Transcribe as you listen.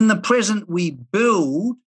the present, we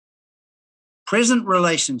build present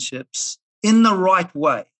relationships in the right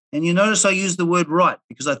way. And you notice I use the word right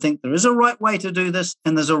because I think there is a right way to do this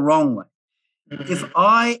and there's a wrong way. Mm-hmm. If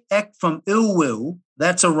I act from ill will,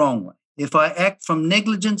 that's a wrong way. If I act from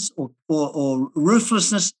negligence or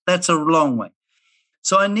ruthlessness, that's a wrong way.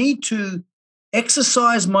 So I need to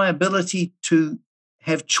exercise my ability to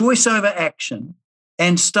have choice over action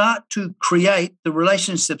and start to create the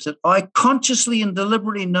relationships that I consciously and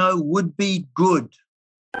deliberately know would be good.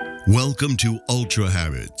 Welcome to Ultra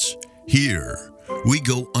Habits. Here, we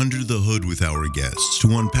go under the hood with our guests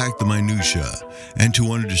to unpack the minutiae and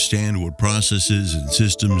to understand what processes and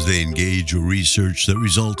systems they engage or research that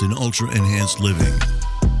result in ultra-enhanced living.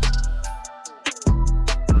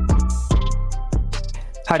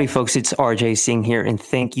 Howdy, folks. It's RJ Singh here, and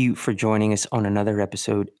thank you for joining us on another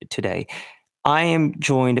episode today. I am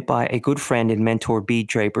joined by a good friend and mentor, Bede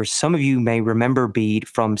Draper. Some of you may remember Bede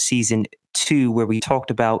from season 2, where we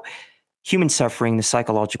talked about human suffering, the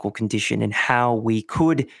psychological condition, and how we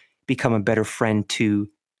could become a better friend to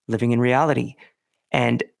living in reality.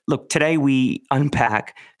 And look, today we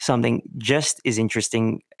unpack something just as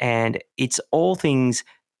interesting, and it's all things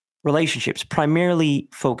relationships, primarily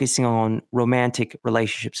focusing on romantic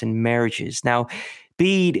relationships and marriages. Now,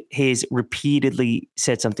 Bede has repeatedly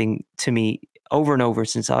said something to me over and over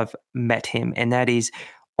since I've met him, and that is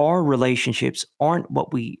our relationships aren't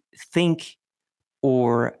what we think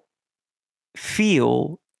or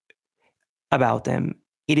feel about them.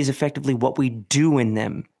 It is effectively what we do in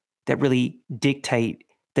them that really dictate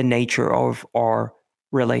the nature of our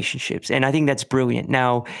relationships. And I think that's brilliant.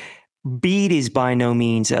 Now, Bede is by no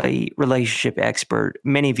means a relationship expert.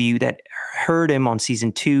 Many of you that heard him on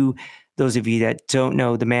season 2, those of you that don't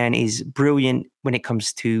know, the man is brilliant when it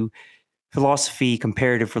comes to philosophy,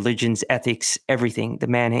 comparative religions, ethics, everything. The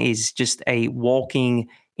man is just a walking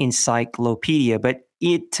encyclopedia, but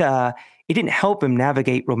it didn't help him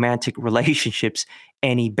navigate romantic relationships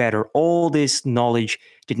any better. All this knowledge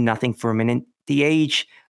did nothing for him. And at the age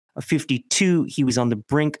of 52, he was on the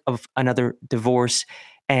brink of another divorce,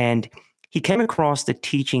 and he came across the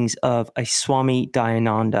teachings of a Swami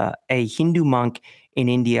Dayananda, a Hindu monk in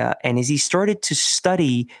India. And as he started to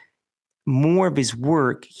study more of his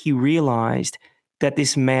work, he realized that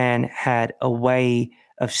this man had a way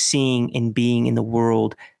of seeing and being in the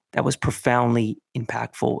world that was profoundly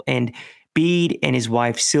impactful. And Bede and his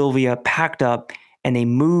wife, Sylvia, packed up and they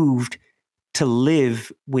moved to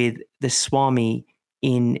live with the Swami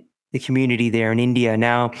in the community there in India.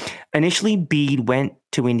 Now, initially, Bede went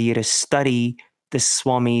to India to study the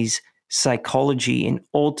Swami's psychology and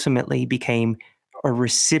ultimately became a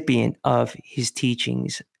recipient of his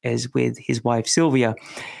teachings, as with his wife, Sylvia.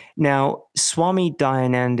 Now, Swami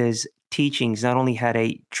Dayananda's teachings not only had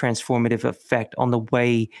a transformative effect on the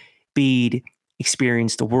way Bede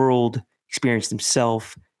experienced the world, experienced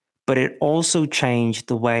himself, but it also changed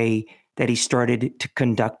the way that he started to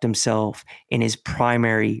conduct himself in his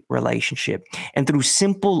primary relationship. And through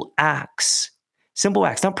simple acts,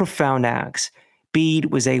 not profound acts,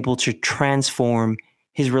 Bede was able to transform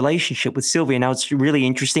his relationship with Sylvia. Now, it's really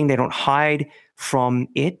interesting. They don't hide from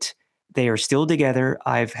it. They are still together.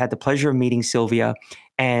 I've had the pleasure of meeting Sylvia,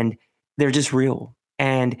 and they're just real.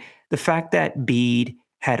 And the fact that Bede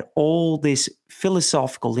had all this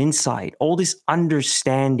philosophical insight, all this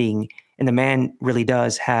understanding, and the man really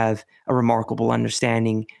does have a remarkable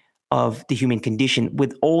understanding of the human condition.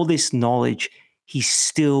 With all this knowledge, he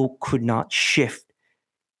still could not shift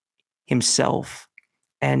himself.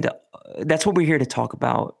 And that's what we're here to talk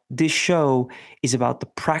about. This show is about the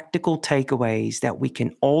practical takeaways that we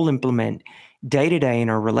can all implement day to day in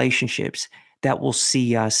our relationships that will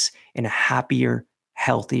see us in a happier,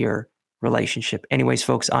 healthier relationship. Anyways,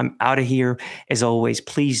 folks, I'm out of here. As always,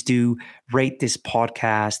 please do rate this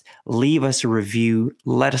podcast, leave us a review,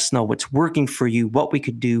 let us know what's working for you, what we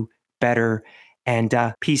could do better, and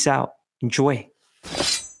peace out. Enjoy.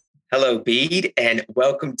 Hello, Bede, and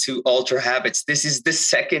welcome to Ultra Habits. This is the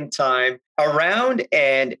second time around,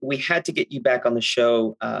 and we had to get you back on the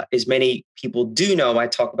show. As many people do know, I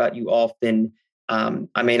talk about you often.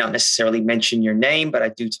 I may not necessarily mention your name, but I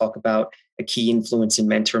do talk about a key influence and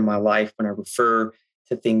mentor in my life when I refer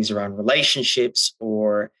to things around relationships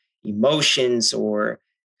or emotions or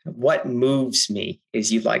what moves me,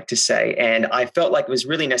 as you'd like to say. And I felt like it was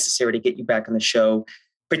really necessary to get you back on the show,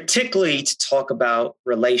 particularly to talk about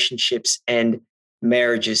relationships and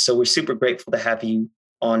marriages. So we're super grateful to have you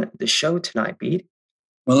on the show tonight, Bede.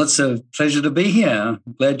 Well, it's a pleasure to be here.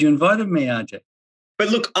 I'm glad you invited me, RJ. But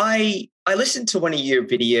look, I listened to one of your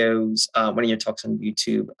videos, one of your talks on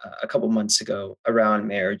YouTube a couple months ago around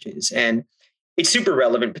marriages. And it's super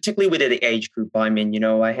relevant, particularly with the age group I'm in.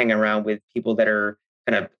 I hang around with people that are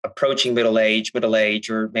kind of approaching middle age,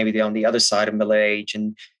 or maybe they're on the other side of middle age,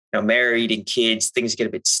 and married and kids. Things get a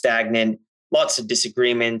bit stagnant. Lots of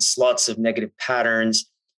disagreements, lots of negative patterns,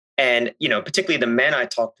 and particularly the men I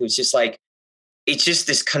talk to, it's just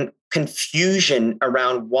this confusion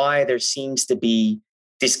around why there seems to be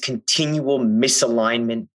this continual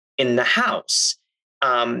misalignment in the house.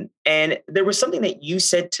 And there was something that you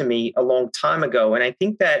said to me a long time ago, and I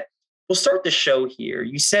think that we'll start the show here.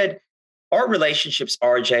 You said our relationships,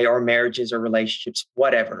 RJ, our marriages or relationships,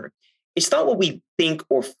 whatever, it's not what we think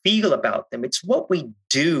or feel about them. It's what we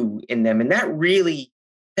do in them. And that really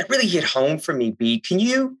hit home for me, B. Can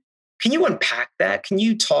you unpack that? Can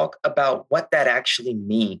you talk about what that actually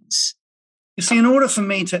means? You see, in order for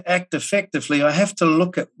me to act effectively, I have to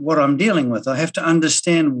look at what I'm dealing with. I have to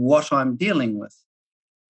understand what I'm dealing with.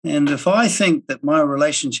 And if I think that my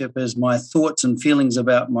relationship is my thoughts and feelings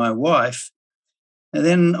about my wife,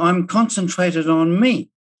 then I'm concentrated on me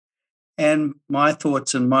and my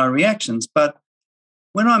thoughts and my reactions. But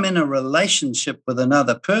when I'm in a relationship with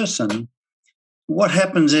another person, what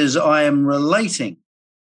happens is I am relating.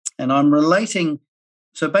 And I'm relating.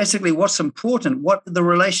 So basically what's important, what the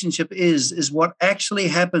relationship is what actually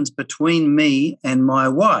happens between me and my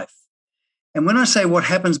wife. And when I say what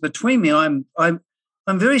happens between me, I'm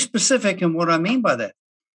very specific in what I mean by that.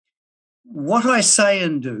 What I say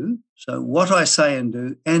and do,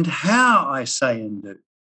 and how I say and do.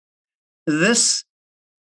 This,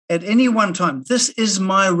 at any one time, this is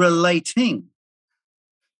my relating.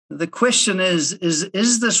 The question is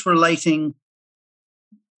this relating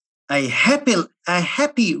a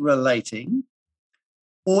happy relating,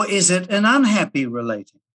 or is it an unhappy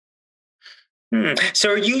relating?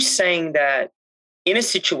 So are you saying that in a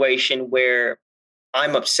situation where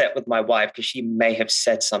I'm upset with my wife because she may have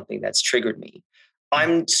said something that's triggered me,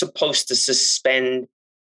 I'm supposed to suspend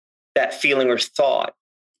that feeling or thought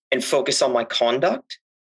and focus on my conduct?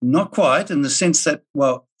 Not quite, in the sense that,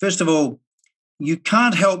 well, first of all, you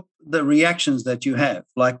can't help the reactions that you have.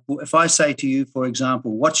 Like if I say to you, for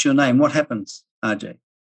example, what's your name? What happens, RJ?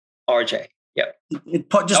 RJ, yep. It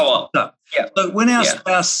just pops up. Yeah. So when our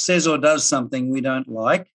spouse says or does something we don't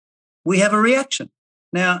like, we have a reaction.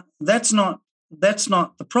 Now, that's not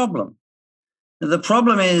the problem. The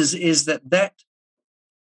problem is that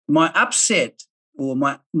my upset or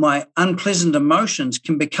my unpleasant emotions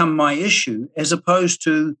can become my issue, as opposed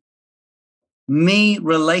to me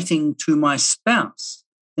relating to my spouse.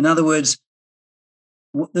 In other words,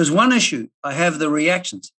 there's one issue. I have the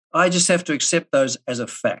reactions. I just have to accept those as a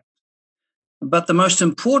fact. But the most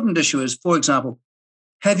important issue is, for example,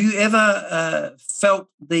 have you ever felt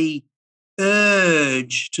the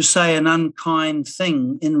urge to say an unkind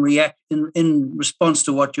thing in response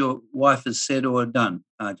to what your wife has said or done,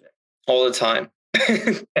 RJ? All the time.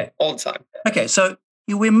 All the time. Okay, so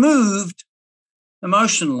we're moved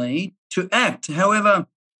emotionally to act. However,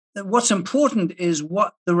 what's important is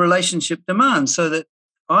what the relationship demands, so that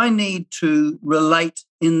I need to relate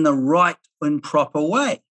in the right and proper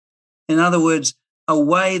way. In other words, a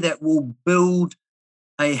way that will build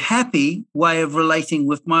a happy way of relating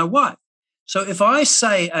with my wife. So if I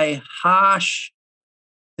say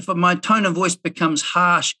if my tone of voice becomes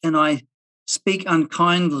harsh and I speak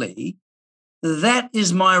unkindly, that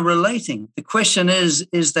is my relating. The question is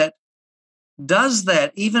that, does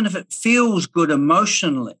that, even if it feels good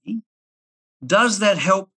emotionally, does that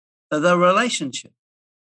help the relationship?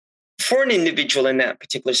 For an individual in that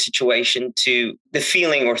particular situation, the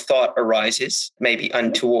feeling or thought arises, maybe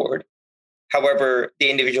untoward. However,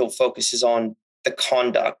 the individual focuses on the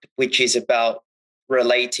conduct, which is about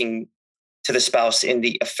relating to the spouse in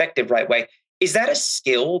the effective right way. Is that a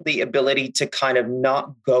skill, the ability to kind of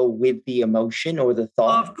not go with the emotion or the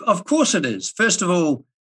thought? Of course it is. First of all,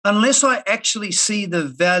 unless I actually see the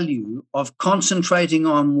value of concentrating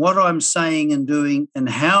on what I'm saying and doing and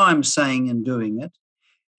how I'm saying and doing it,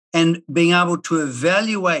 and being able to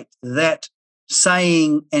evaluate that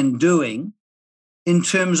saying and doing in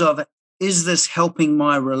terms of, is this helping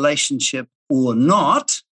my relationship or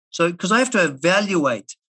not? So, because I have to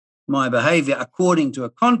evaluate my behavior according to a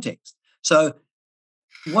context. So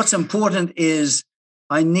what's important is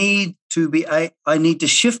I need to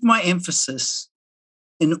shift my emphasis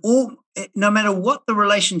no matter what the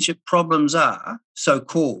relationship problems are,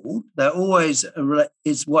 so-called, they're always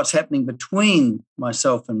is what's happening between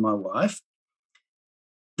myself and my wife.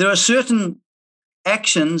 There are certain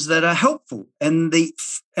actions that are helpful, and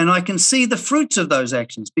I can see the fruits of those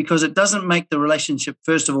actions, because it doesn't make the relationship,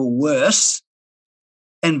 first of all, worse,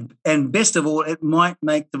 and best of all, it might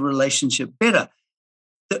make the relationship better.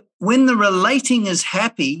 when the relating is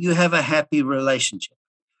happy, you have a happy relationship.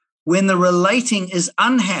 When the relating is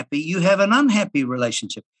unhappy, you have an unhappy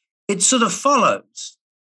relationship. It sort of follows.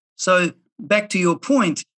 So back to your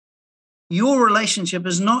point, your relationship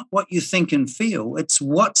is not what you think and feel. It's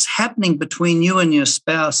what's happening between you and your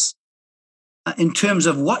spouse in terms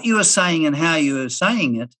of what you are saying and how you are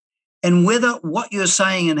saying it, and whether what you're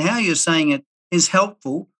saying and how you're saying it is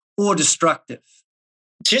helpful or destructive.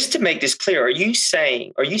 Just to make this clear, are you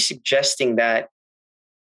suggesting that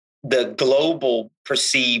the global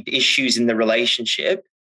perceived issues in the relationship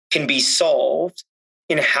can be solved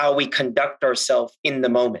in how we conduct ourselves in the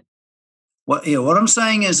moment? What I'm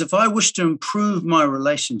saying is, if I wish to improve my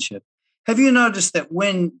relationship, have you noticed that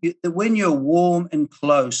when you're warm and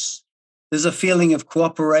close, there's a feeling of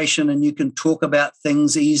cooperation and you can talk about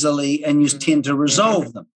things easily and you tend to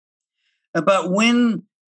resolve them. But when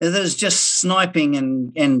there's just sniping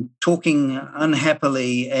and talking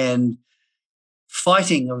unhappily and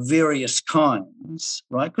fighting of various kinds,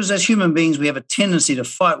 right? Because as human beings, we have a tendency to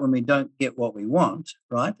fight when we don't get what we want,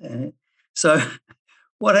 right? So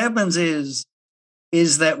what happens is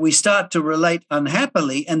that we start to relate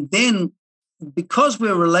unhappily, and then because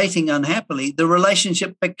we're relating unhappily, the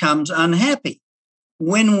relationship becomes unhappy.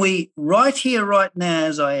 When we, right here, right now,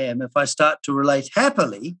 as I am, if I start to relate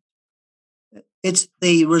happily,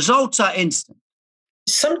 the results are instant.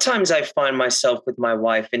 Sometimes I find myself with my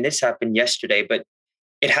wife, and this happened yesterday, but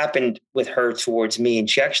it happened with her towards me, and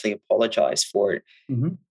she actually apologized for it. Mm-hmm.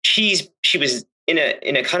 She was in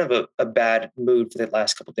a kind of a bad mood for the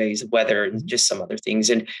last couple of days of weather and just some other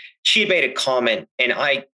things. And she had made a comment, and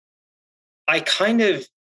I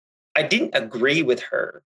didn't agree with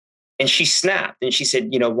her. And she snapped and she said,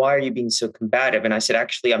 why are you being so combative? And I said,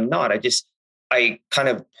 actually, I'm not. I kind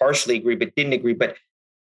of partially agree, but didn't agree. But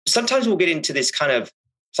sometimes we'll get into this kind of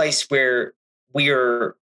place where we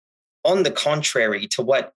are on the contrary to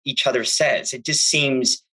what each other says. It just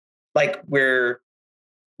seems like we're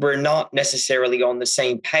not necessarily on the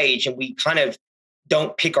same page, and we kind of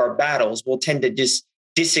don't pick our battles. We'll tend to just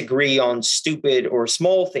disagree on stupid or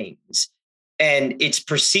small things. And it's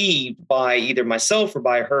perceived by either myself or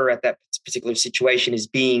by her at that particular situation as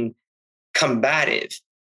being combative.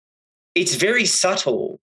 It's very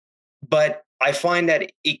subtle, but I find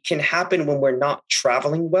that it can happen when we're not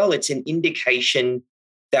traveling well. It's an indication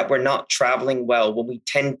that we're not traveling well when we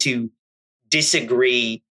tend to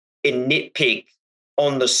disagree and nitpick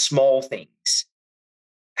on the small things.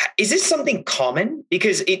 Is this something common?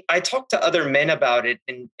 Because I talk to other men about it,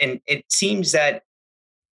 and it seems that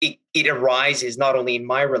it arises not only in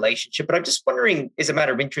my relationship, but I'm just wondering, as a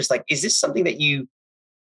matter of interest, like, is this something that you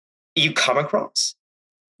come across?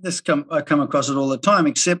 I come across it all the time,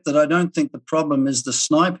 except that I don't think the problem is the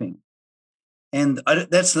sniping. And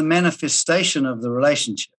that's the manifestation of the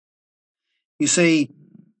relationship. You see,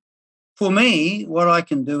 for me, what I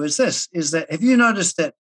can do is this, is that, have you noticed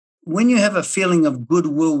that when you have a feeling of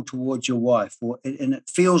goodwill towards your wife, and it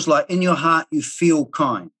feels like in your heart you feel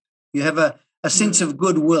kind, you have a sense of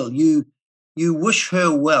goodwill, you wish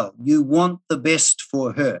her well, you want the best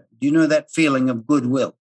for her. Do you know that feeling of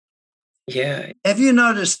goodwill? Yeah. Have you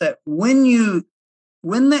noticed that when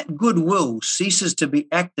that goodwill ceases to be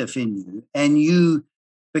active in you and you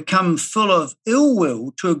become full of ill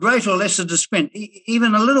will to a greater or lesser extent,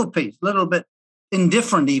 even a little bit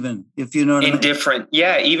indifferent, even, if you know what I mean? Indifferent.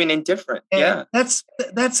 Yeah, even indifferent. Yeah. That's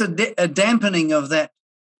a dampening of that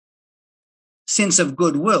sense of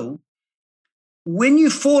goodwill. When you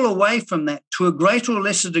fall away from that to a greater or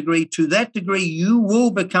lesser degree, to that degree, you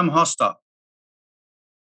will become hostile.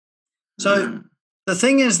 So the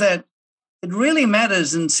thing is that it really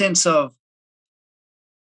matters in sense of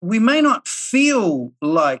we may not feel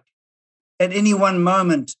like at any one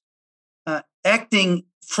moment acting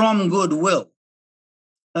from goodwill,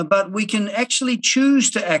 but we can actually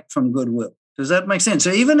choose to act from goodwill. Does that make sense?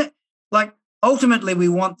 So even like ultimately we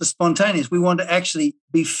want the spontaneous, we want to actually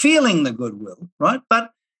be feeling the goodwill, right?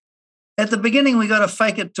 But at the beginning we got to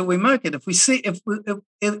fake it till we make it.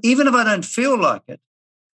 Even if I don't feel like it,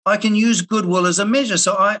 I can use goodwill as a measure.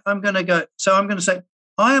 So I'm going to say,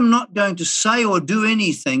 I am not going to say or do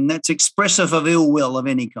anything that's expressive of ill will of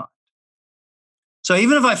any kind. So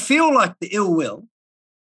even if I feel like the ill will,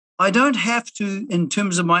 I don't have to, in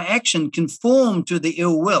terms of my action, conform to the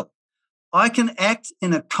ill will. I can act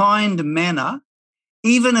in a kind manner,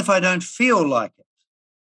 even if I don't feel like it.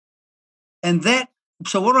 And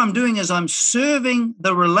so what I'm doing is I'm serving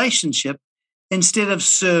the relationship instead of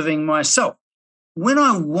serving myself. When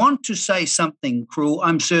I want to say something cruel,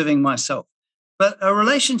 I'm serving myself. But a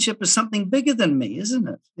relationship is something bigger than me, isn't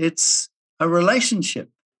it? It's a relationship.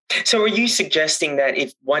 So are you suggesting that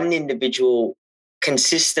if one individual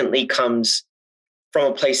consistently comes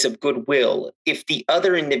from a place of goodwill, if the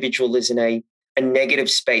other individual is in a negative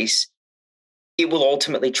space, it will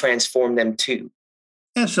ultimately transform them too?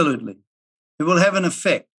 Absolutely. It will have an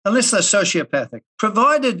effect, unless they're sociopathic.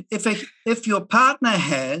 Provided if your partner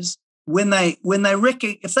has,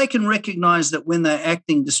 if they can recognize that when they're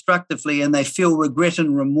acting destructively and they feel regret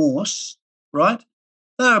and remorse, right,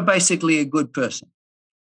 they're basically a good person.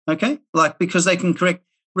 Okay? Because they can correct.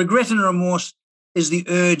 Regret and remorse is the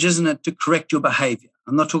urge, isn't it, to correct your behavior.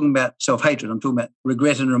 I'm not talking about self-hatred. I'm talking about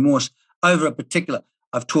regret and remorse over a particular,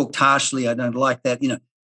 I've talked harshly, I don't like that,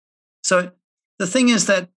 So the thing is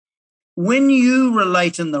that when you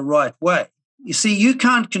relate in the right way, you see, you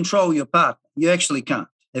can't control your partner. You actually can't.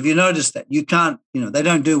 Have you noticed that? You can't, they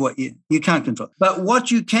don't do what you can't control. But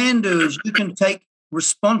what you can do is you can take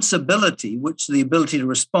responsibility, which is the ability to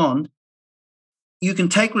respond. You can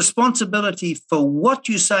take responsibility for what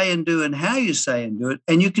you say and do and how you say and do it.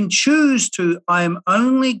 And you can choose to, I am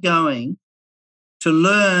only going to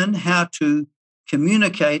learn how to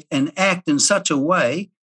communicate and act in such a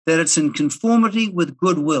way that it's in conformity with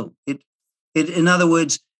goodwill. In other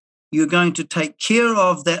words, you're going to take care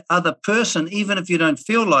of that other person, even if you don't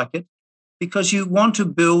feel like it, because you want to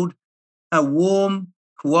build a warm,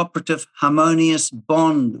 cooperative, harmonious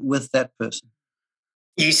bond with that person.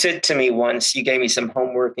 You said to me once, you gave me some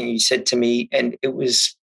homework and you said to me, and it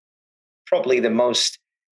was probably the most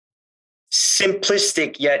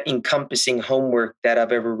simplistic yet encompassing homework that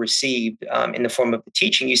I've ever received in the form of the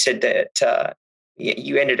teaching. You said that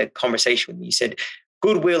you ended a conversation with me. You said,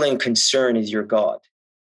 goodwill and concern is your God.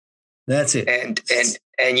 That's it.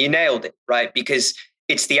 And you nailed it, right? Because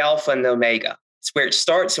it's the alpha and the omega. It's where it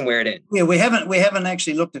starts and where it ends. Yeah, we haven't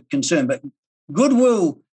actually looked at concern, but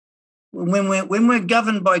goodwill, when we're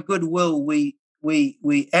governed by goodwill, we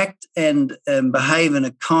act and behave in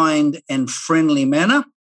a kind and friendly manner.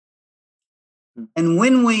 And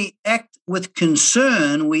when we act with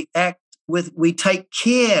concern, we take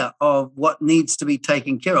care of what needs to be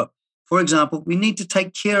taken care of. For example, we need to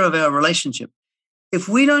take care of our relationship. If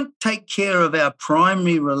we don't take care of our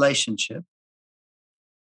primary relationship,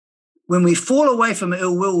 when we fall away from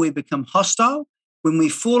ill will, we become hostile. When we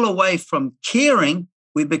fall away from caring,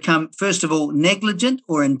 we become, first of all, negligent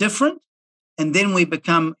or indifferent, and then we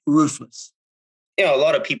become ruthless. A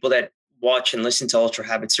lot of people that watch and listen to Ultra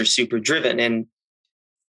Habits are super driven. And,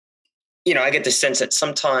 I get the sense that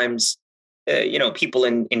sometimes, people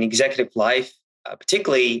in executive life,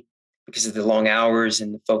 particularly because of the long hours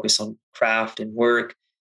and the focus on craft and work,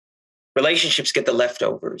 relationships get the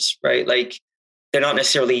leftovers, right? Like we're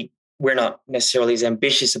not necessarily as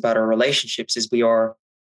ambitious about our relationships as we are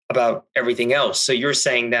about everything else. So you're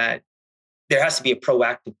saying that there has to be a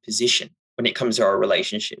proactive position when it comes to our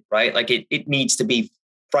relationship, right? Like it needs to be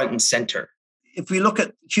front and center. If we look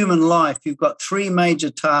at human life, you've got three major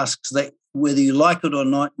tasks that, whether you like it or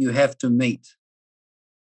not, you have to meet.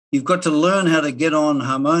 You've got to learn how to get on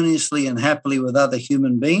harmoniously and happily with other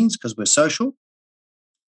human beings because we're social.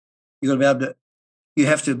 You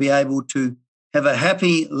have to be able to have a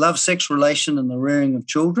happy love-sex relation in the rearing of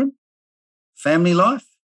children, family life,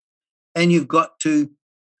 and you've got to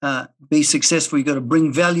be successful. You've got to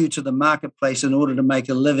bring value to the marketplace in order to make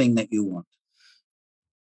a living that you want.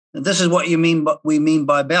 And this is what we mean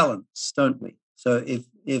by balance, don't we? So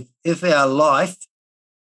if our life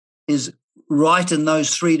is right in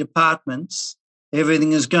those three departments,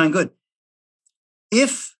 everything is going good.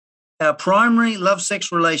 If our primary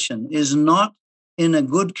love-sex relation is not in a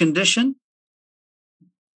good condition,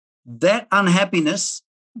 that unhappiness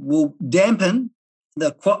will dampen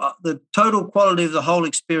the total quality of the whole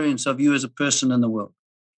experience of you as a person in the world.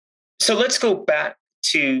 So let's go back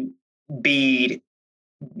to Bede.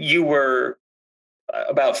 You were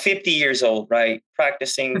about 50 years old, right?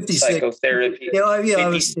 Practicing 56. Psychotherapy.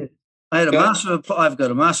 I've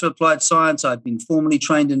got a Master of Applied Science. I've been formally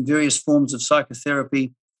trained in various forms of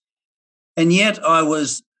psychotherapy. And yet I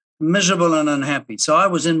was miserable and unhappy. So I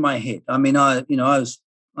was in my head. I mean, I thought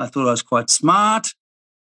I was quite smart.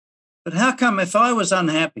 But how come if I was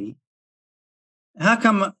unhappy,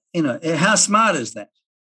 how smart is that?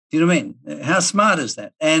 Do you know what I mean? How smart is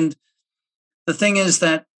that? And the thing is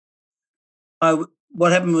that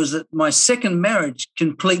what happened was that my second marriage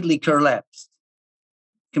completely collapsed.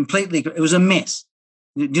 It was a mess.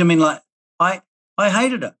 Do you know what I mean? Like I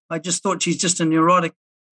hated her. I just thought she's just a neurotic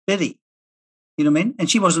Bede. You know what I mean? And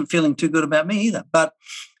she wasn't feeling too good about me either. But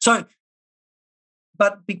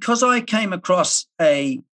because I came across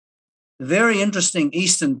a very interesting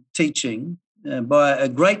Eastern teaching by a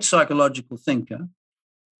great psychological thinker,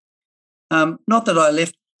 not that I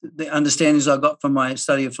left the understandings I got from my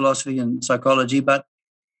study of philosophy and psychology, but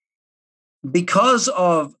because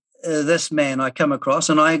of this man I come across,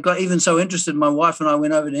 and I got even so interested, my wife and I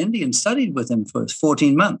went over to India and studied with him for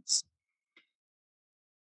 14 months.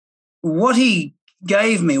 What he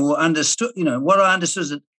gave me or understood, what I understood is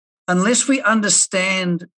that unless we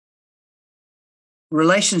understand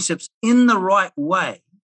relationships in the right way,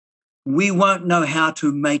 we won't know how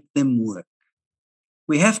to make them work.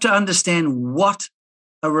 We have to understand what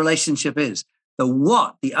a relationship is.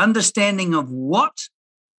 The understanding of what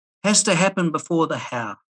has to happen before the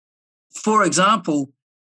how. For example,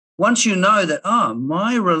 once you know that,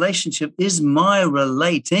 my relationship is my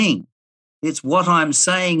relating, it's what I'm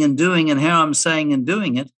saying and doing and how I'm saying and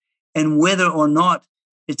doing it, and whether or not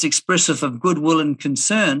it's expressive of goodwill and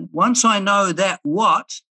concern. Once I know that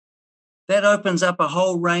opens up a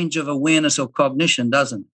whole range of awareness or cognition,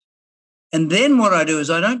 doesn't it? And then what I do is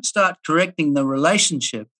I don't start correcting the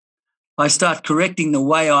relationship. I start correcting the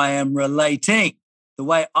way I am relating, the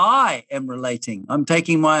way I am relating. I'm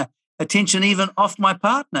taking my attention even off my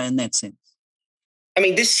partner in that sense. I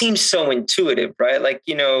mean, this seems so intuitive, right? Like,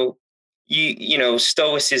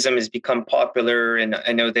 Stoicism has become popular, and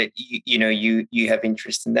I know that you have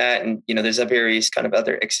interest in that, and there's a various kind of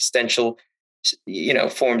other existential,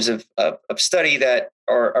 forms of study that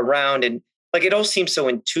are around, and like it all seems so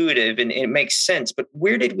intuitive and it makes sense. But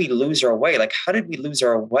where did we lose our way? Like, how did we lose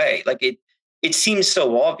our way? Like it seems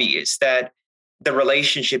so obvious that the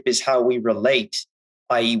relationship is how we relate,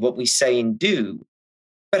 i.e., what we say and do.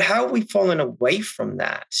 But how have we fallen away from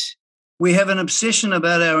that? We have an obsession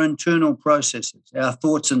about our internal processes, our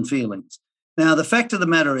thoughts and feelings. Now, the fact of the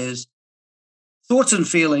matter is, thoughts and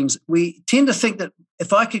feelings, we tend to think that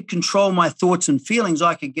if I could control my thoughts and feelings,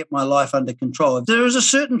 I could get my life under control. There is a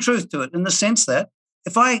certain truth to it in the sense that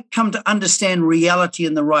if I come to understand reality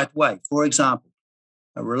in the right way, for example,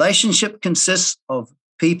 a relationship consists of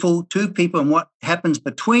two people, and what happens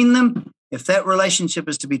between them. If that relationship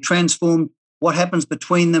is to be transformed, what happens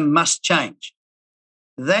between them must change.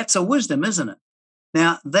 That's a wisdom, isn't it?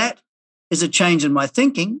 Now, that is a change in my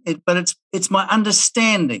thinking, but it's my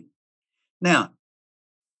understanding. Now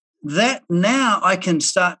I can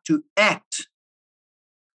start to act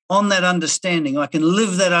on that understanding. I can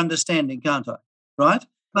live that understanding, can't I? Right?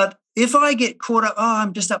 But if I get caught up,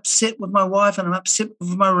 I'm just upset with my wife and I'm upset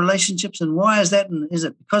with my relationships, and why is that? And is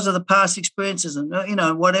it because of the past experiences and,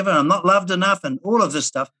 whatever, I'm not loved enough and all of this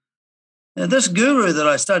stuff. Now, this guru that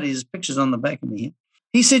I study, his picture's on the back of me here,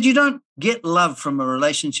 he said, you don't get love from a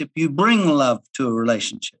relationship, you bring love to a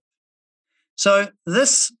relationship. So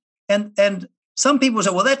this, and some people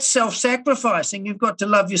say, well, that's self-sacrificing. You've got to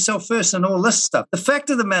love yourself first and all this stuff. The fact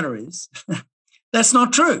of the matter is, that's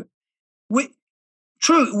not true.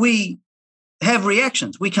 We have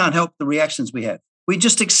reactions. We can't help the reactions we have. We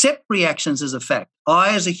just accept reactions as a fact.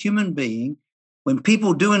 I, as a human being, when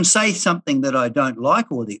people do and say something that I don't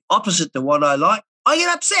like or the opposite to what I like, I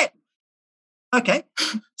get upset. Okay,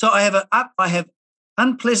 so I have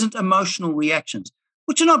unpleasant emotional reactions,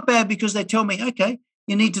 which are not bad because they tell me, okay,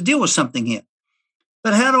 you need to deal with something here.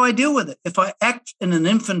 But how do I deal with it? If I act in an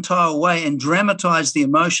infantile way and dramatize the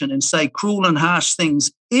emotion and say cruel and harsh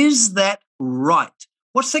things, is that right?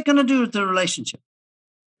 What's that going to do with the relationship?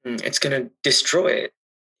 It's going to destroy it.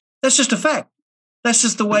 That's just a fact. That's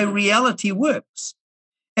just the way reality works.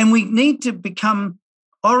 And we need to become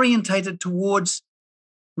orientated towards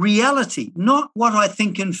reality, not what I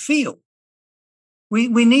think and feel. We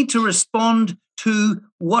need to respond to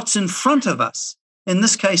what's in front of us. In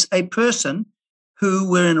this case, a person who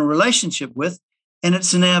we're in a relationship with, and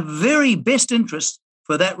it's in our very best interest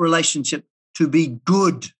for that relationship to be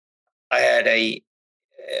good. I had a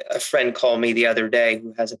friend call me the other day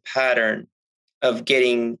who has a pattern of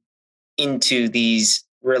getting into these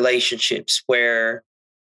relationships where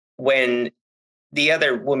when the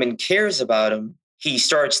other woman cares about him, he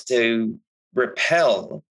starts to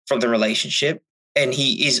repel from the relationship, and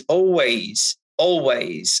he is always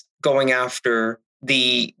going after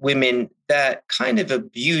the women that kind of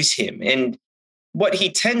abuse him. And what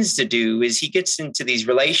he tends to do is he gets into these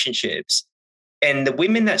relationships, and the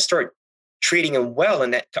women that start treating him well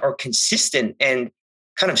and that are consistent and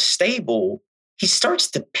kind of stable, he starts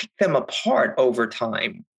to pick them apart over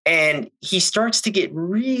time. And he starts to get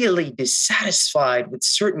really dissatisfied with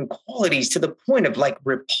certain qualities to the point of like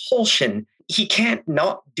repulsion. He can't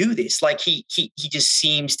not do this. Like he just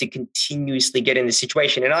seems to continuously get in this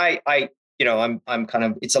situation. And I'm kind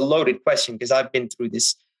of, it's a loaded question because I've been through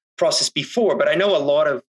this process before, but I know a lot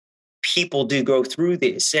of people do go through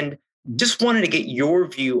this, and just wanted to get your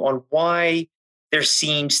view on why there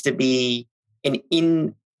seems to be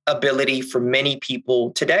an ability for many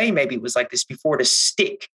people today, maybe it was like this before, to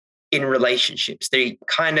stick in relationships. They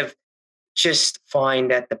kind of just find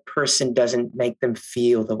that the person doesn't make them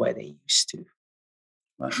feel the way they used to.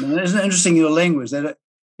 Right. Now, isn't it interesting, your language?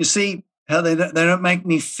 You see how they don't make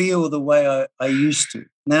me feel the way I used to.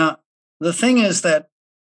 Now, the thing is that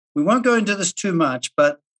we won't go into this too much,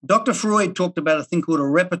 but Dr. Freud talked about a thing called a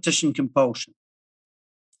repetition compulsion.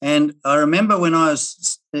 And I remember when I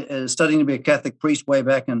was studying to be a Catholic priest way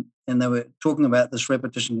back, and they were talking about this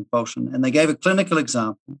repetition compulsion, and they gave a clinical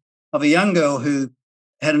example of a young girl who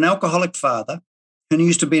had an alcoholic father who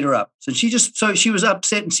used to beat her up. So she was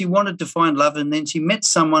upset and she wanted to find love, and then she met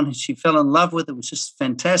someone who she fell in love with. It was just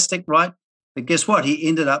fantastic, right? But guess what? He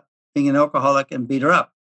ended up being an alcoholic and beat her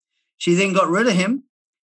up. She then got rid of him,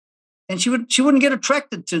 and she wouldn't get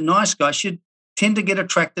attracted to nice guys. She'd tend to get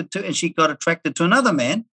attracted to, and she got attracted to another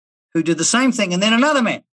man who did the same thing, and then another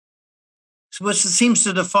man, which seems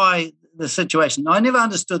to defy the situation. I never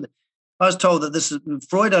understood that. I was told that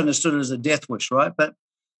Freud understood it as a death wish, right? But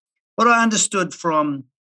what I understood from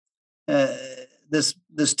this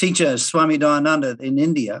teacher, Swami Dayananda in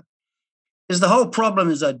India, is the whole problem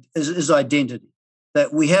is identity.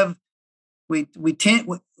 That we tend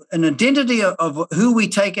an identity of who we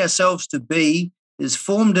take ourselves to be is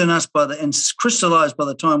formed in us and crystallized by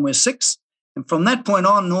the time we're 6. And from that point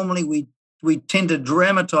on, normally we tend to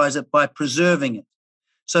dramatize it by preserving it.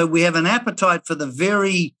 So we have an appetite for the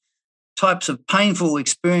very types of painful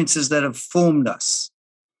experiences that have formed us.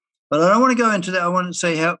 But I don't want to go into that. I want to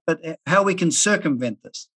say how we can circumvent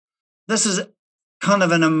this. This is kind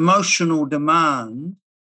of an emotional demand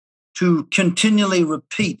to continually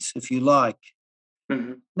repeat, if you like.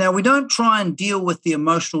 Mm-hmm. Now, we don't try and deal with the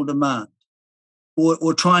emotional demand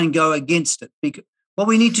or try and go against it, because what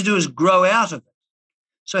we need to do is grow out of it.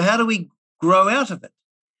 So how do we grow out of it?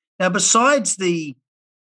 Now, besides the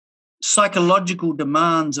psychological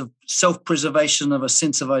demands of self-preservation of a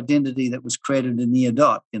sense of identity that was created in the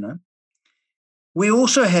adult, we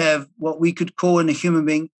also have what we could call in a human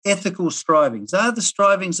being ethical strivings. They are the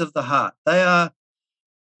strivings of the heart. They are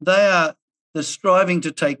the striving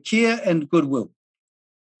to take care and goodwill.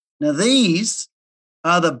 Now, these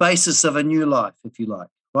are the basis of a new life, if you like,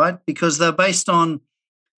 right? Because they're based on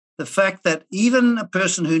the fact that even a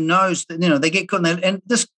person who knows that, they get caught in that, and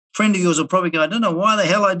this friend of yours will probably go, I don't know why the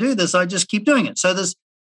hell I do this. I just keep doing it. So there's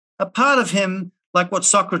a part of him, like what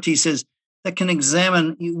Socrates says, that can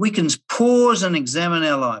examine, we can pause and examine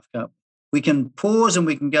our life. We can pause and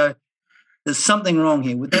we can go, there's something wrong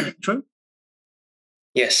here. Would that be true?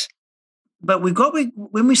 Yes. But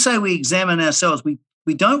when we say we examine ourselves, we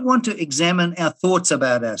don't want to examine our thoughts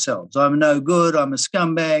about ourselves. I'm no good. I'm a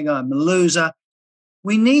scumbag. I'm a loser.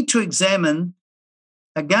 We need to examine,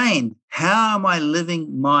 again, how am I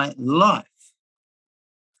living my life?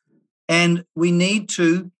 And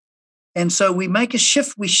so we make a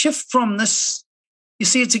shift. We shift from this. You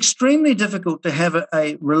see, it's extremely difficult to have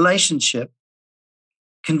a relationship,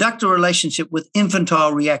 conduct a relationship with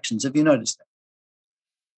infantile reactions. Have you noticed that?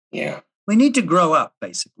 Yeah. We need to grow up,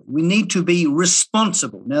 basically. We need to be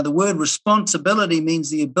responsible. Now, the word responsibility means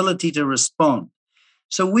the ability to respond.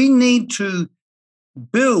 So we need to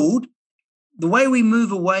build the way we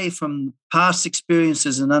move away from past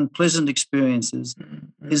experiences and unpleasant experiences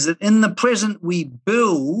is that in the present, we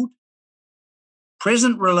build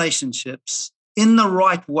present relationships in the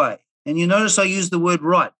right way. And you notice I use the word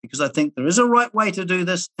right because I think there is a right way to do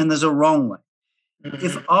this and there's a wrong way. Mm-hmm.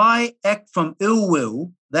 If I act from ill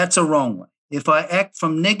will, that's a wrong way. If I act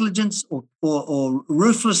from negligence or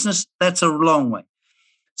ruthlessness, that's a wrong way.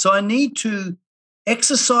 So I need to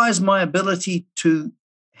exercise my ability to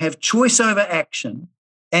have choice over action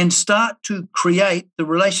and start to create the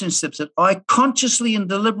relationships that I consciously and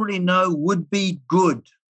deliberately know would be good.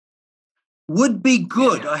 Would be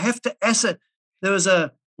good. Yeah. I have to asset. There was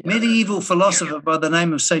a medieval philosopher by the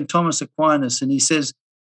name of St. Thomas Aquinas, and he says,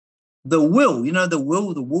 the will,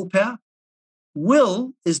 the willpower,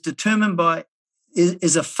 will is determined by,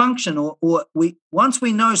 is a function, or once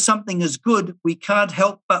we know something is good, we can't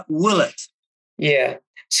help but will it. Yeah.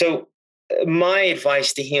 So my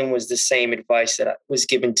advice to him was the same advice that was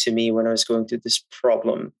given to me when I was going through this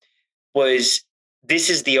problem, was this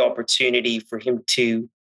is the opportunity for him to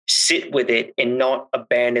sit with it and not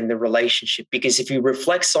abandon the relationship. Because if he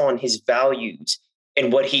reflects on his values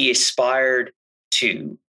and what he aspired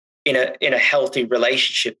to in a healthy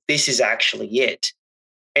relationship, this is actually it.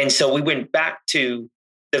 And so we went back to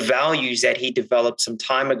the values that he developed some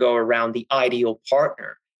time ago around the ideal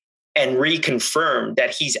partner and reconfirmed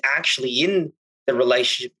that he's actually in the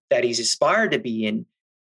relationship that he's aspired to be in,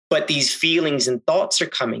 but these feelings and thoughts are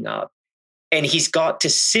coming up. And he's got to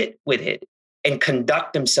sit with it and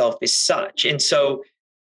conduct himself as such. And so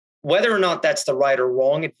whether or not that's the right or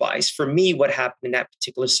wrong advice, for me, what happened in that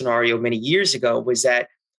particular scenario many years ago was that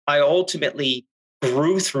I ultimately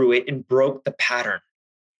grew through it and broke the pattern.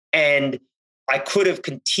 And I could have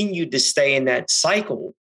continued to stay in that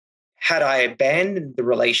cycle had I abandoned the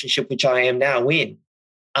relationship, which I am now in.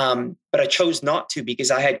 But I chose not to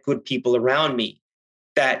because I had good people around me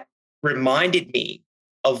that reminded me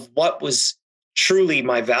of what was truly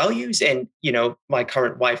my values. And, my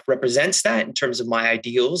current wife represents that in terms of my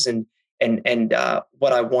ideals and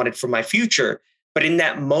what I wanted for my future. But in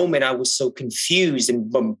that moment, I was so confused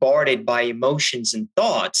and bombarded by emotions and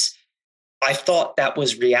thoughts. I thought that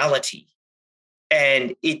was reality.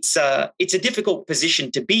 And it's a difficult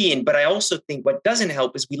position to be in. But I also think what doesn't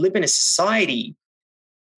help is we live in a society,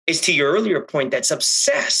 is to your earlier point, that's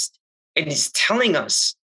obsessed and is telling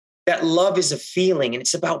us that love is a feeling and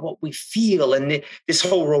it's about what we feel. And this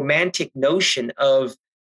whole romantic notion of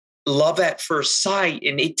love at first sight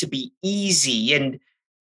and it to be easy and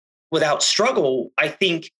without struggle, I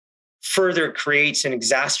think further creates and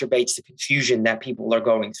exacerbates the confusion that people are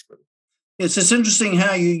going through. It's interesting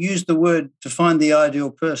how you use the word to find the ideal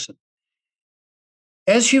person.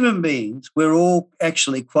 As human beings, we're all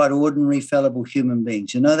actually quite ordinary, fallible human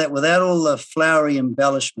beings. You know that without all the flowery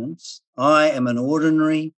embellishments, I am an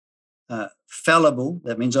ordinary, fallible,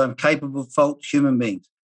 that means I'm capable of fault human being.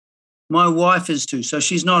 My wife is too, so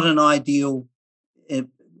she's not an ideal,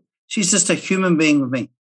 she's just a human being with me.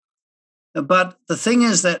 But the thing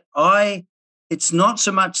is that it's not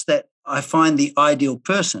so much that I find the ideal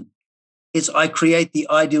person, it's I create the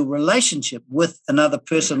ideal relationship with another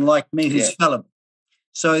person like me who's fallible.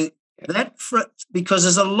 So because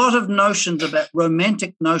there's a lot of notions about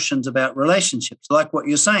romantic notions about relationships, like what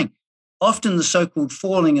you're saying. Often the so-called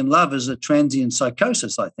falling in love is a transient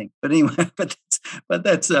psychosis, I think. But anyway, but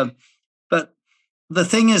the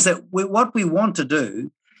thing is that what we want to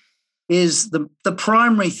do is the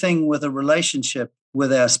primary thing with a relationship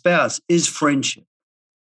with our spouse is friendship.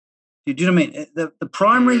 Do you know what I mean? The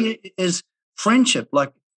primary is friendship,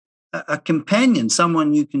 like a companion,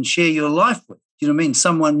 someone you can share your life with. Do you know what I mean?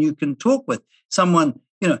 Someone you can talk with, someone,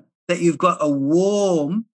 that you've got a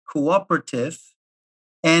warm, cooperative,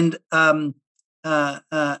 and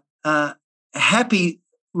happy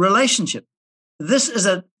relationship.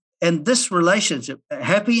 This relationship,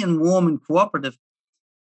 happy and warm and cooperative,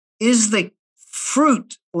 is the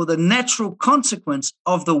fruit or the natural consequence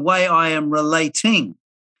of the way I am relating.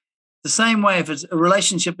 The same way, if a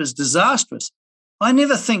relationship is disastrous, I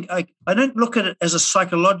never think, I don't look at it as a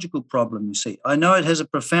psychological problem, you see. I know it has a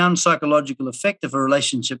profound psychological effect if a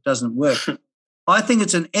relationship doesn't work. I think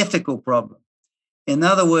it's an ethical problem. In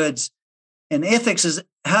other words, and ethics is,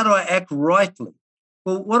 how do I act rightly?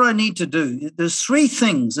 Well, what I need to do, there's three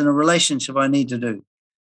things in a relationship I need to do.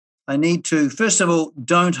 I need to, first of all,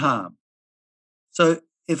 don't harm. So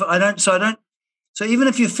even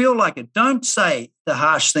if you feel like it, don't say the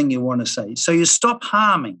harsh thing you want to say. So you stop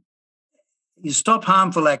harming. You stop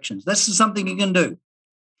harmful actions. This is something you can do.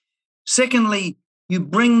 Secondly, you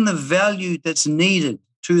bring the value that's needed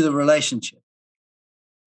to the relationship.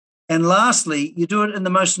 And lastly, you do it in the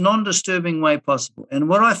most non-disturbing way possible. And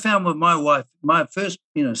what I found with my wife, my first,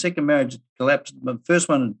 second marriage collapsed. My first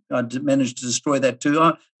one, I managed to destroy that too.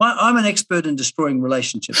 I'm an expert in destroying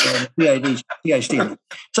relationships. I have a PhD.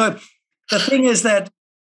 So the thing is that,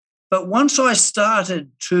 but once I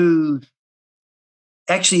started to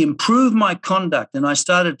actually improve my conduct and I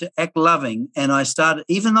started to act loving and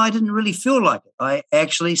even though I didn't really feel like it, I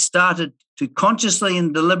actually started to consciously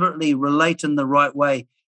and deliberately relate in the right way.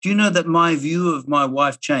 Do you know that my view of my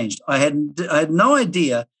wife changed? I had no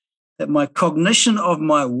idea that my cognition of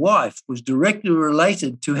my wife was directly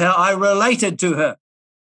related to how I related to her.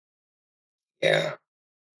 Yeah.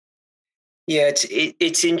 Yeah,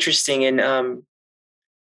 it's interesting. And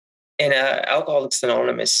Alcoholics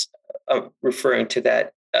Anonymous, referring to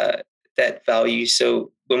that value.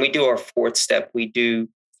 So when we do our fourth step, we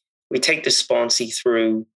take the sponsee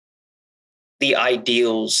through the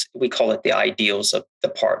ideals. We call it the ideals of the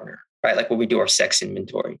partner, right? Like when we do our sex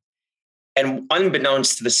inventory. And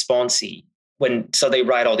unbeknownst to the sponsee, so they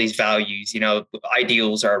write all these values,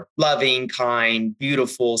 ideals are loving, kind,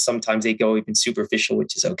 beautiful. Sometimes they go even superficial,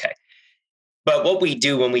 which is okay. But what we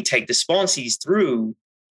do when we take the sponsees through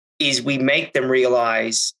is we make them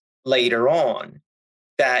realize later on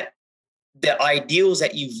that the ideals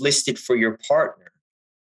that you've listed for your partner,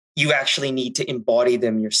 you actually need to embody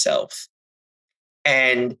them yourself.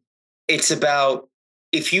 And it's about,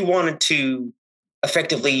 if you wanted to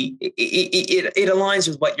effectively, it aligns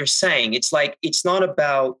with what you're saying. It's like, it's not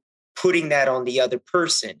about putting that on the other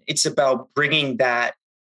person. It's about bringing that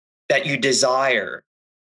you desire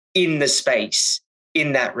in the space,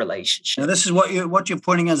 in that relationship. Now, this is what you're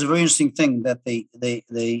pointing out is a very interesting thing that the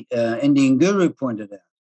Indian guru pointed out.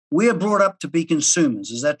 We are brought up to be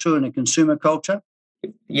consumers. Is that true in a consumer culture?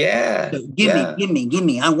 Yeah. So give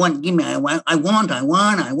me. I want.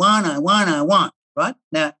 Right?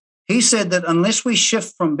 Now, he said that unless we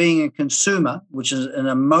shift from being a consumer, which is an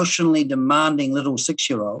emotionally demanding little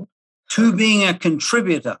 6-year-old, to being a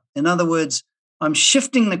contributor, in other words, I'm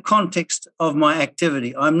shifting the context of my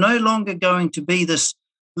activity. I'm no longer going to be this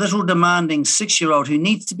little demanding 6-year-old who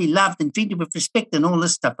needs to be loved and treated with respect and all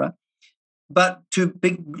this stuff, right? But to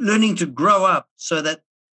be learning to grow up so that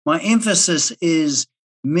my emphasis is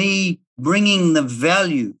me bringing the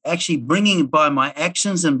value, actually bringing by my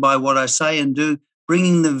actions and by what I say and do,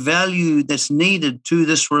 bringing the value that's needed to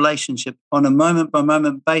this relationship on a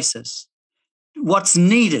moment-by-moment basis. What's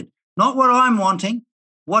needed, not what I'm wanting,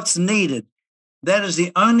 what's needed. That is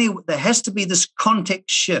there has to be this context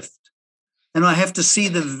shift. And I have to see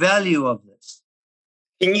the value of this.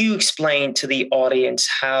 Can you explain to the audience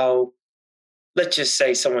how, let's just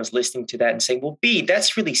say someone's listening to that and saying, well, Bede,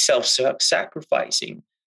 that's really self-sacrificing.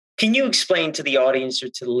 Can you explain to the audience or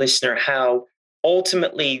to the listener how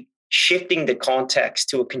ultimately shifting the context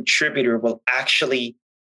to a contributor will actually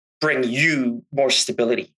bring you more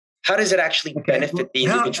stability? How does it actually benefit the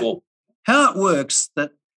individual? How it works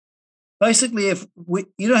that basically, if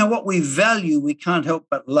what we value, we can't help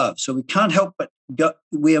but love. So we can't help but go.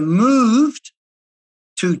 We are moved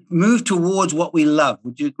towards what we love.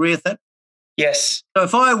 Would you agree with that? Yes. So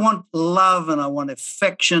if I want love and I want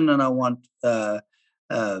affection and I want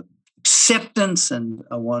acceptance and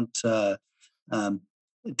I want to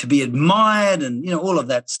be admired and all of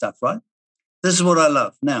that stuff, right? This is what I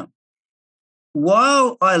love. Now,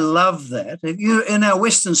 while I love that, in our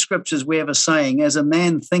Western scriptures, we have a saying, as a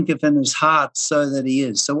man thinketh in his heart, so that he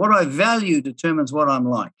is. So what I value determines what I'm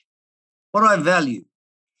like, what I value.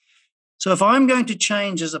 So if I'm going to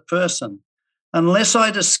change as a person, unless I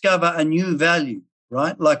discover a new value,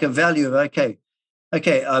 right, like a value of, okay,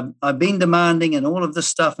 I've been demanding and all of this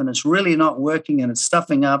stuff, and it's really not working and it's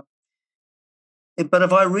stuffing up. But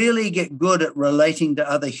if I really get good at relating to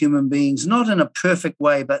other human beings, not in a perfect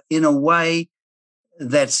way, but in a way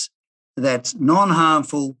that's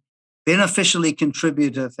non-harmful, beneficially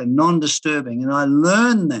contributive and non-disturbing, and I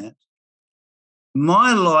learn that,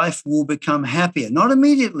 my life will become happier. Not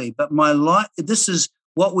immediately, but my life, this is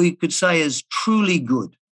what we could say is truly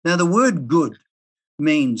good. Now, the word good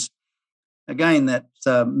means, again, that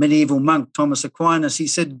medieval monk, Thomas Aquinas, he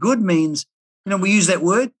said good means, we use that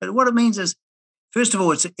word, but what it means is, first of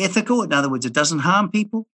all, it's ethical. In other words, it doesn't harm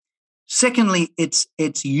people. Secondly, it's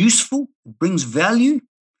useful, it brings value.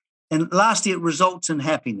 And lastly, it results in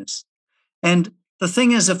happiness. And the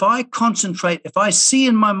thing is, if I see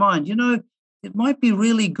in my mind, it might be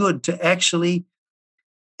really good to actually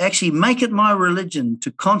make it my religion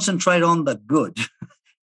to concentrate on the good. Do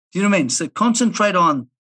you know what I mean? So concentrate on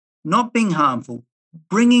not being harmful,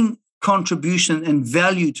 bringing contribution and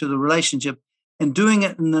value to the relationship and doing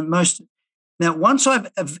it in the most. Now, once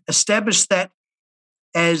I've established that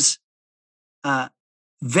as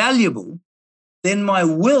valuable, then my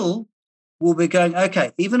will be going,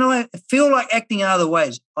 okay, even though I feel like acting in other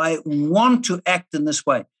ways, I want to act in this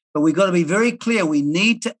way. But we've got to be very clear. We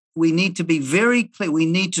need to be very clear. We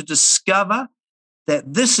need to discover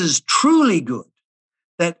that this is truly good,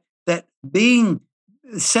 that being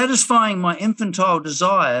satisfying my infantile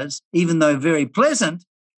desires, even though very pleasant,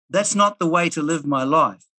 that's not the way to live my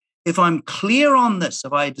life. If I'm clear on this,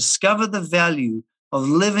 if I discover the value of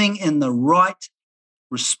living in the right,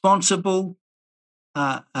 responsible,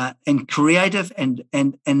 and creative and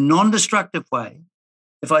non-destructive way,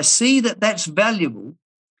 if I see that that's valuable,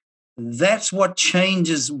 that's what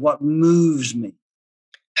changes, what moves me.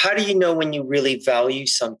 How do you know when you really value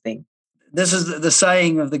something? This is the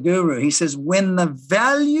saying of the guru. He says, when the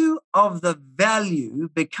value of the value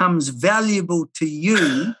becomes valuable to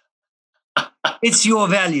you, it's your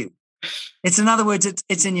value. It's, in other words,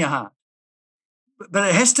 it's in your heart. But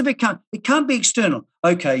it has to become, it can't be external.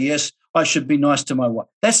 Okay, yes, I should be nice to my wife.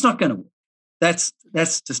 That's not going to work. That's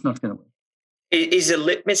just not going to work. Is a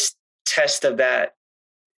litmus test of that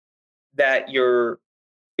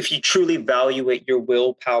if you truly value it, your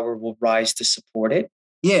willpower will rise to support it?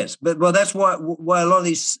 Yes, but that's why a lot of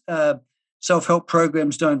these self-help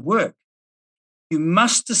programs don't work. You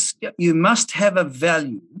must have a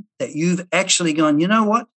value that you've actually gone, you know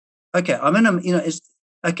what? Okay, I'm in a,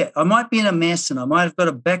 I might be in a mess and I might have got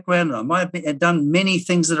a background and I might have done many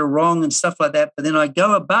things that are wrong and stuff like that, but then I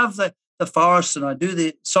go above the the forest and I do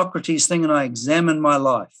the Socrates thing and I examine my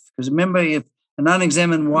life. Because remember, if an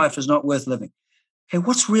unexamined wife is not worth living. Okay,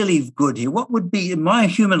 what's really good here? What would be in my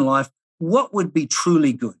human life? What would be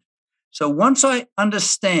truly good? So once I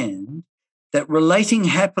understand that relating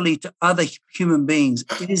happily to other human beings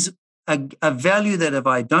is a value that if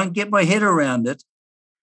I don't get my head around it,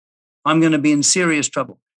 I'm going to be in serious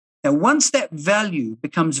trouble. Now, once that value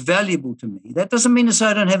becomes valuable to me, that doesn't mean to say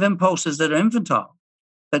I don't have impulses that are infantile.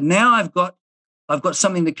 But now I've got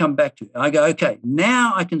something to come back to. I go, okay,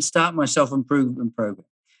 now I can start my self-improvement program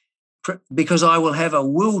because I will have a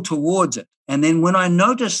will towards it. And then when I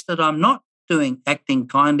notice that I'm not acting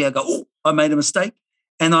kindly, I go, oh, I made a mistake,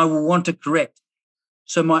 and I will want to correct.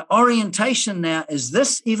 So my orientation now is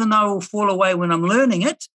this, even though I will fall away when I'm learning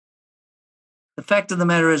it, the fact of the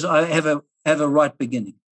matter is I have a right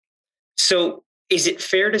beginning. So is it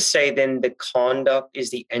fair to say then the conduct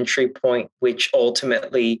is the entry point, which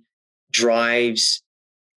ultimately drives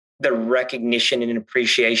the recognition and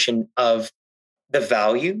appreciation of the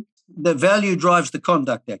value? The value drives the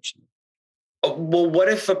conduct, actually. Well, what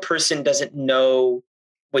if a person doesn't know,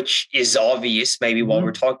 which is obvious maybe while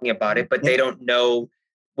we're talking about it, but they don't know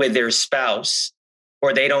with their spouse,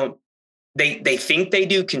 or they think they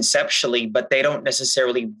do conceptually, but they don't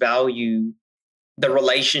necessarily value the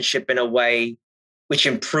relationship in a way which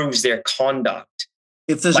improves their conduct?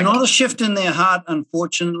 If there's not a shift in their heart,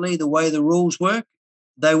 unfortunately, the way the rules work,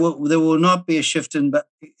 there will not be a shift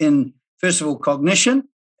in first of all, cognition,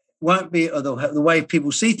 won't be the way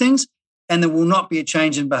people see things, and there will not be a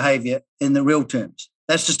change in behavior in the real terms.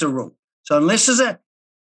 That's just a rule. So unless there's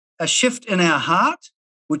a shift in our heart,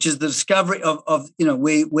 which is the discovery of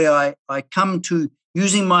where I come to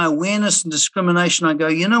using my awareness and discrimination, I go,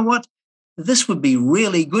 you know what? This would be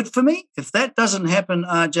really good for me. If that doesn't happen,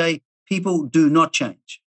 RJ, people do not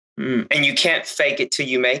change. And you can't fake it till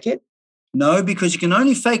you make it? No, because you can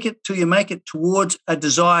only fake it till you make it towards a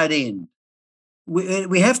desired end.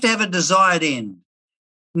 We have to have a desired end.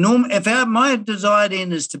 If my desired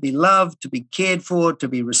end is to be loved, to be cared for, to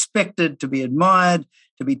be respected, to be admired,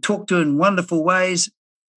 to be talked to in wonderful ways,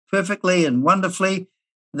 perfectly and wonderfully,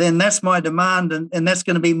 then that's my demand. And that's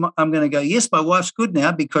going to be, I'm going to go, yes, my wife's good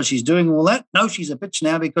now because she's doing all that. No, she's a bitch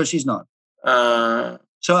now because she's not.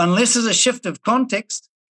 So unless there's a shift of context,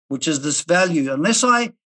 which is this value, unless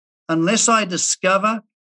I discover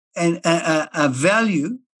a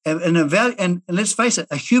value, and let's face it,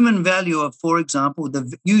 a human value of, for example,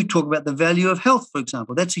 you talk about the value of health, for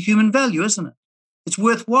example. That's a human value, isn't it? It's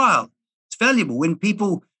worthwhile. It's valuable. When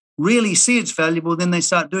people really see it's valuable, then they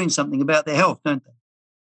start doing something about their health, don't they?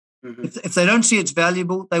 Mm-hmm. If they don't see it's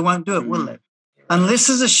valuable, they won't do it, will they? Unless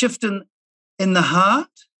there's a shift in the heart,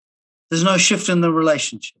 there's no shift in the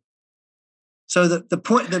relationship. So the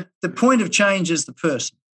point of change is the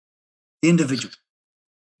person, the individual.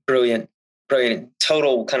 Brilliant.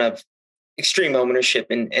 Total kind of extreme ownership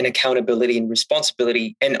and accountability and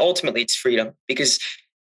responsibility. And ultimately it's freedom, because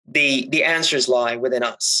the answers lie within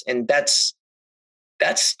us. And that's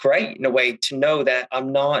great in a way to know that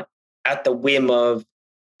I'm not at the whim of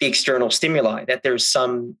the external stimuli, that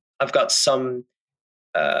I've got some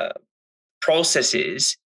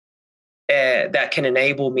processes that can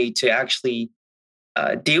enable me to actually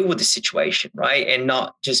deal with the situation, right? And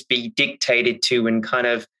not just be dictated to and kind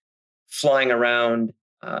of flying around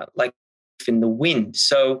like in the wind.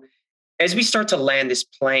 So as we start to land this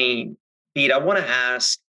plane, Bede, I want to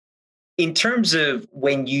ask, in terms of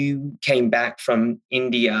when you came back from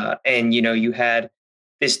India and, you had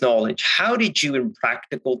this knowledge, how did you, in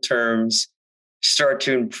practical terms, start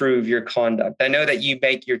to improve your conduct? I know that you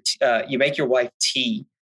make your wife tea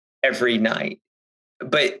every night,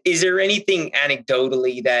 but is there anything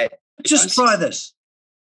anecdotally that... Just try this.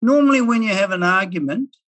 Normally when you have an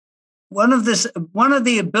argument, one of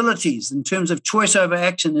the abilities in terms of choice over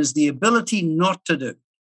action is the ability not to do.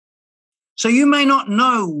 So you may not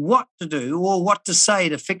know what to do or what to say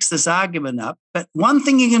to fix this argument up, but one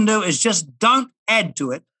thing you can do is just don't add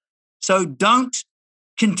to it. So don't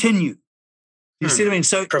continue. You see what I mean?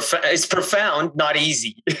 So it's profound, not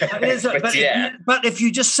easy. It is, but if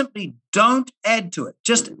you just simply don't add to it,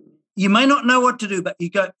 you may not know what to do, but you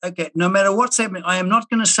go, okay, no matter what's happening, I am not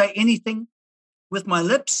going to say anything with my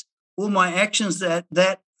lips or my actions that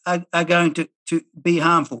are going to be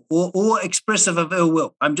harmful or expressive of ill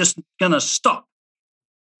will. I'm just going to stop.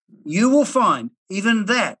 You will find even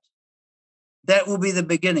that will be the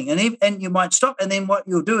beginning. And you might stop, and then what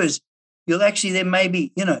you'll do is you'll actually then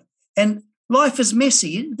maybe, and life is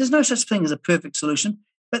messy. There's no such thing as a perfect solution,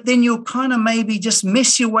 but then you'll kind of maybe just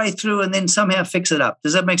mess your way through and then somehow fix it up.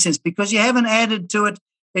 Does that make sense? Because you haven't added to it,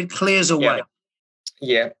 it clears away.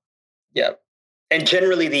 Yeah. Yeah. And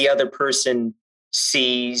generally the other person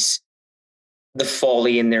sees the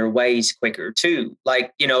folly in their ways quicker too.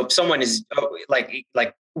 Like, if someone is like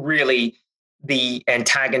really the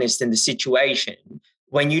antagonist in the situation,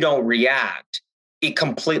 when you don't react, it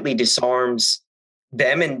completely disarms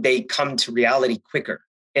them and they come to reality quicker,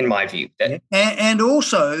 in my view. And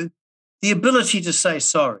also the ability to say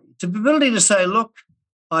sorry, the ability to say, look,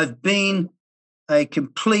 I've been a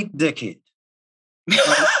complete dickhead.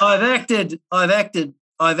 I've acted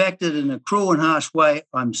in a cruel and harsh way.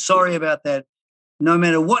 I'm sorry about that. No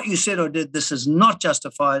matter what you said or did, this is not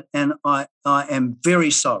justified, and I am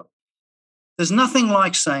very sorry. There's nothing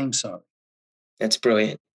like saying sorry. That's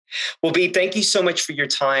brilliant. Well, Bede, thank you so much for your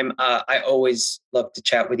time. I always love to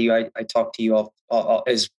chat with you. I talk to you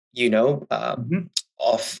as you know,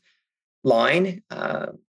 offline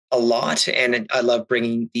a lot, and I love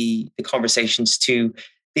bringing the conversations to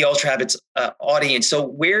the Ultra Habits audience. So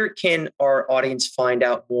where can our audience find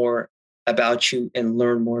out more about you and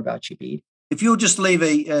learn more about you, Bede? If you'll just leave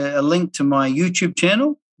a link to my YouTube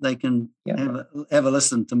channel, they can have a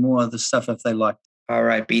listen to more of the stuff if they like. All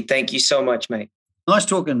right, Bede. Thank you so much, mate. Nice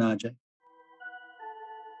talking, RJ.